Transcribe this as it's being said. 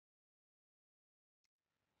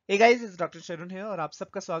Hey guys, it's doctor Sharun है और आप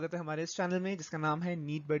सबका स्वागत है हमारे इस चैनल में जिसका नाम है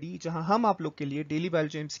नीट बडी, जहां हम आप लोग के लिए डेली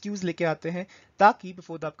बायोलॉजी एमसीक्यूज लेके आते हैं ताकि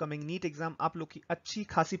before the upcoming NEET exam आप लोग की अच्छी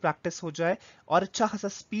खासी प्रैक्टिस हो जाए और अच्छा खासा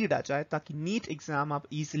स्पीड आ जाए ताकि नीट एग्जाम आप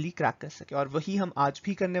इजीली क्रैक कर सके। और वही हम आज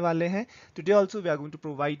भी करने वाले हैं। Today also we are going to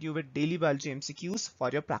provide you with daily biology MCQs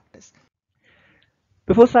for your practice.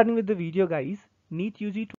 Before starting with the video guys, NEET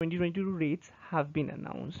UG 2022 rates have been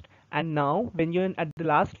announced, and now when you're at the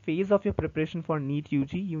last phase of your preparation for NEET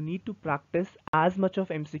UG, you need to practice as much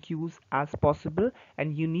of MCQs as possible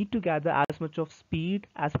and you need to gather as much of speed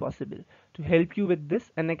as possible. To help you with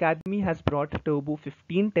this, an academy has brought Turbo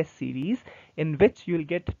 15 test series in which you'll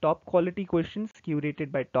get top quality questions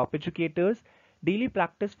curated by top educators, daily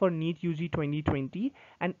practice for NEET UG 2020,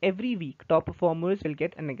 and every week top performers will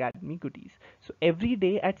get Unacademy goodies. So every day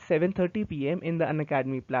at 7:30 p.m. in the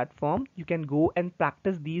Unacademy platform, you can go and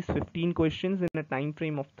practice these 15 questions in a time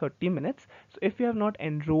frame of 30 minutes. So if you have not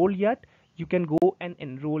enrolled yet, you can go and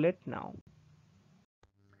enroll it now.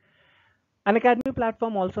 An academy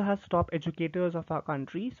platform also has top educators of our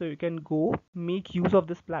country, so you can go make use of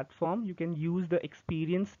this platform. You can use the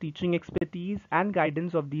experience, teaching expertise, and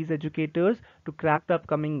guidance of these educators to crack the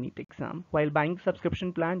upcoming NEET exam. While buying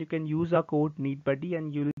subscription plan, you can use our code NEETBUDDY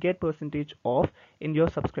and you'll get percentage off in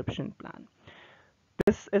your subscription plan.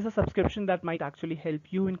 This is a subscription that might actually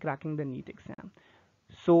help you in cracking the NEET exam.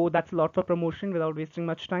 So that's a lot for promotion. Without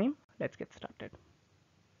wasting much time, let's get started.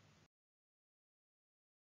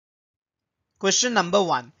 Question number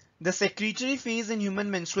 1. The secretory phase in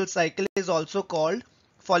human menstrual cycle is also called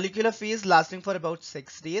follicular phase, lasting for about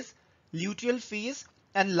 6 days, luteal phase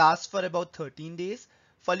and lasts for about 13 days,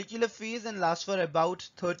 follicular phase and lasts for about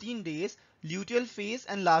 13 days, luteal phase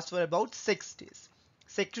and lasts for about 6 days.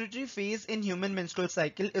 Secretory phase in human menstrual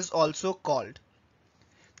cycle is also called.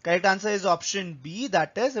 Correct answer is option B,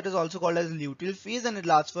 that is, it is also called as luteal phase and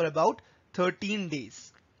it lasts for about 13 days.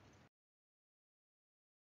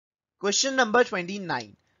 Question number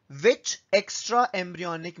 29. Which extra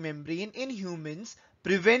embryonic membrane in humans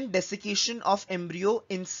prevent desiccation of embryo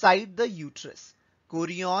inside the uterus?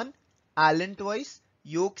 Chorion, allantois,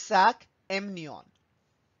 yolk sac, amnion.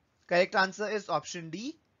 Correct answer is option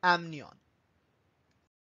D, amnion.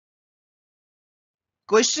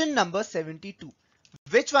 Question number 72.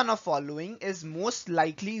 Which one of following is most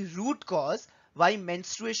likely root cause why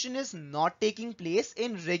menstruation is not taking place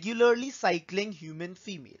in regularly cycling human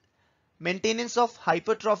female? Maintenance of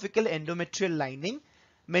hypertrophical endometrial lining,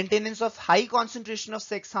 maintenance of high concentration of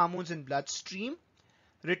sex hormones in bloodstream,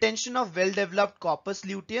 retention of well-developed corpus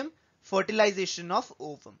luteum, fertilization of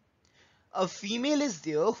ovum. A female is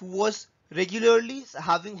there who was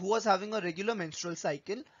having a regular menstrual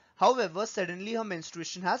cycle. However, suddenly her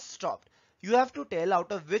menstruation has stopped. You have to tell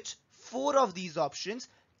out of which 4 of these options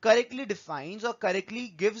correctly defines or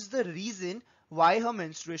correctly gives the reason why her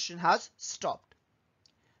menstruation has stopped.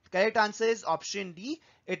 Correct answer is option D.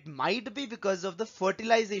 It might be because of the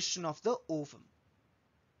fertilization of the ovum.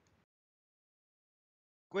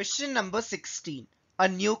 Question number 16. A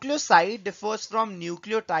nucleoside differs from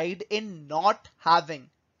nucleotide in not having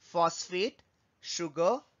phosphate,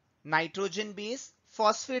 sugar, nitrogen base,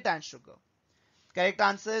 phosphate and sugar. Correct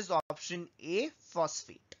answer is option A,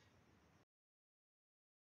 phosphate.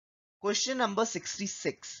 Question number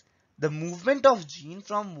 66. The movement of gene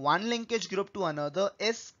from one linkage group to another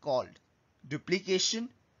is called duplication,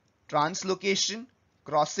 translocation,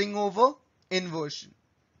 crossing over, inversion.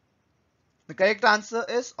 The correct answer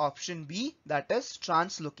is option B, that is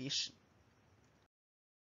translocation.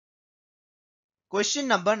 Question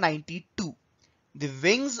number 92. The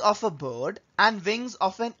wings of a bird and wings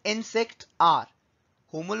of an insect are: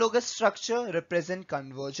 homologous structure represent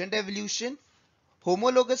convergent evolution,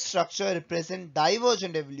 homologous structure represent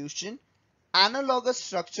divergent evolution, analogous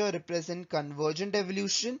structure represent convergent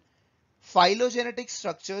evolution, phylogenetic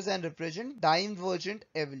structures and represent divergent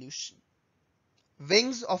evolution.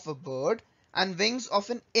 Wings of a bird and wings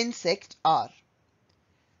of an insect are.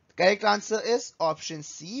 The correct answer is option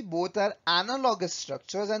C. Both are analogous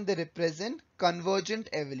structures and they represent convergent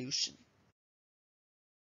evolution.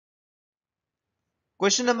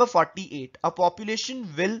 Question number 48. A population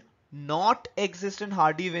will not exist in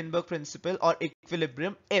Hardy-Weinberg principle or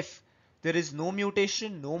equilibrium if there is no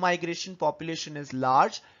mutation, no migration, population is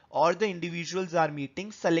large, or the individuals are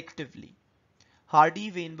mating selectively.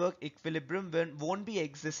 Hardy-Weinberg equilibrium won't be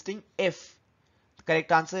existing if. The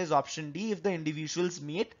correct answer is option D, if the individuals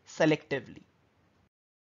mate selectively.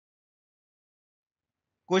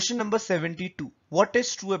 Question number 72. What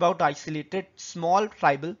is true about isolated small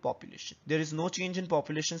tribal population? There is no change in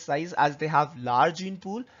population size as they have large gene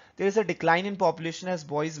pool. There is a decline in population as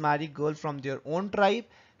boys marry girls from their own tribe.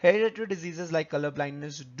 Hereditary diseases like color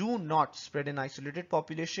blindness do not spread in isolated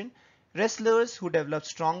population. Wrestlers who develop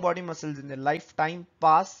strong body muscles in their lifetime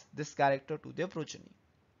pass this character to their progeny.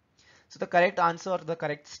 So the correct answer or the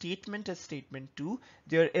correct statement is statement 2.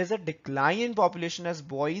 There is a decline in population as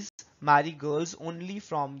boys marry girls only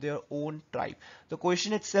from their own tribe. The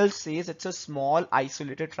question itself says it's a small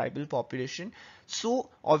isolated tribal population. So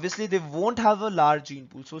obviously they won't have a large gene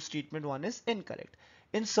pool. So statement 1 is incorrect.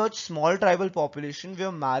 In such small tribal population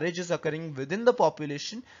where marriage is occurring within the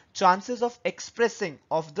population, chances of expressing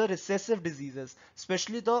of the recessive diseases,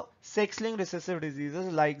 especially the sex-linked recessive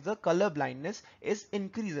diseases like the color blindness, is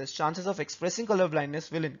increases. Chances of expressing color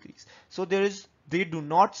blindness will increase. So they do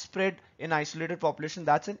not spread in isolated population.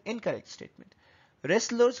 That's an incorrect statement.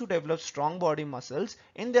 Wrestlers who develop strong body muscles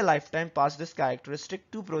in their lifetime pass this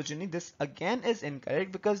characteristic to progeny. This again is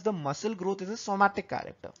incorrect because the muscle growth is a somatic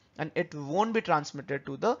character and it won't be transmitted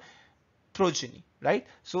to the progeny, right?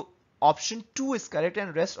 So option 2 is correct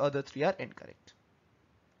and rest other 3 are incorrect.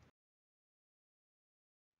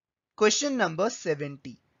 Question number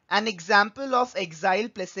 70. An example of exile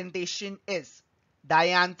placentation is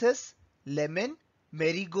dianthus, lemon,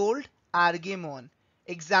 marigold, argemon.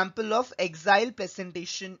 Example of exile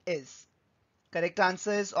placentation is. Correct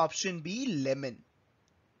answer is option B, lemon.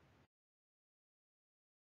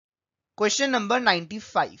 Question number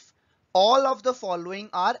 95. All of the following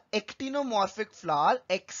are actinomorphic flower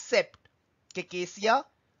except cacacia,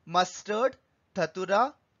 mustard,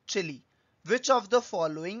 dhatura, chili. Which of the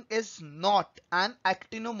following is not an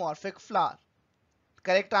actinomorphic flower?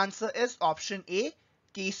 Correct answer is option A,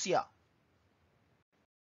 cassia.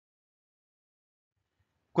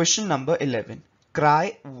 Question number 11.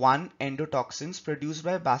 Cry-1 endotoxins produced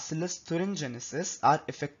by Bacillus thuringiensis are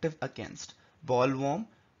effective against bollworm,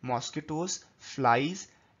 mosquitoes, flies,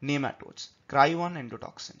 nematodes. Cry-1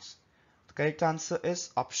 endotoxins. The correct answer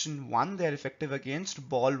is option 1. They are effective against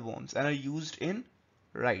bollworms and are used in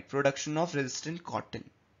production of resistant cotton.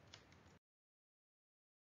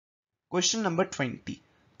 Question number 20.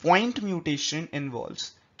 Point mutation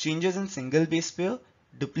involves changes in single base pair,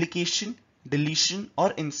 duplication, deletion or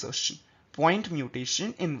insertion. Point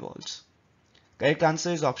mutation involves. Correct answer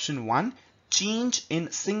is option 1. Change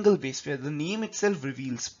in single base pair. The name itself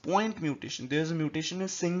reveals point mutation. There is a mutation in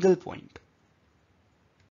single point.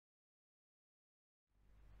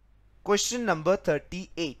 Question number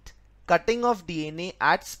 38. Cutting of DNA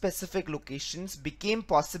at specific locations became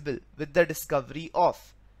possible with the discovery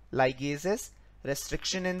of ligases,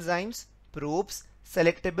 restriction enzymes, probes,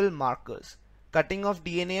 selectable markers. Cutting of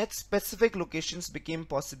DNA at specific locations became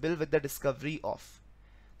possible with the discovery of.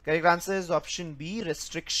 Correct answer is option B,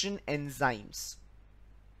 restriction enzymes.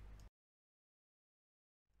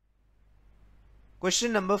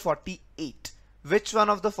 Question number 48. Which one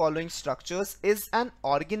of the following structures is an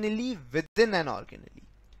organelle within an organelle?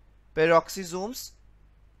 Peroxisomes,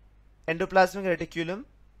 endoplasmic reticulum,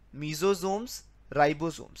 mesosomes,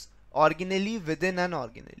 ribosomes. Organelle within an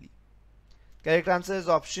organelle. Correct answer is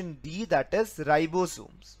option D, that is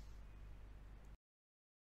ribosomes.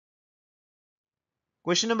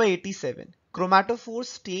 Question number 87.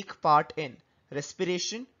 Chromatophores take part in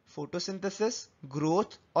respiration, photosynthesis,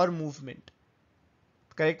 growth or movement.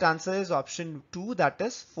 The correct answer is option 2, that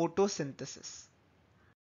is photosynthesis.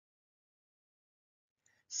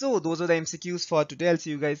 So those are the MCQs for today. I'll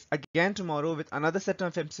see you guys again tomorrow with another set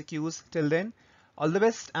of MCQs. Till then, all the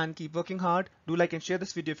best and keep working hard. Do like and share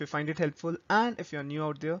this video if you find it helpful, and if you're new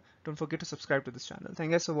out there, don't forget to subscribe to this channel. Thank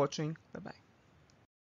you guys for watching. Bye bye.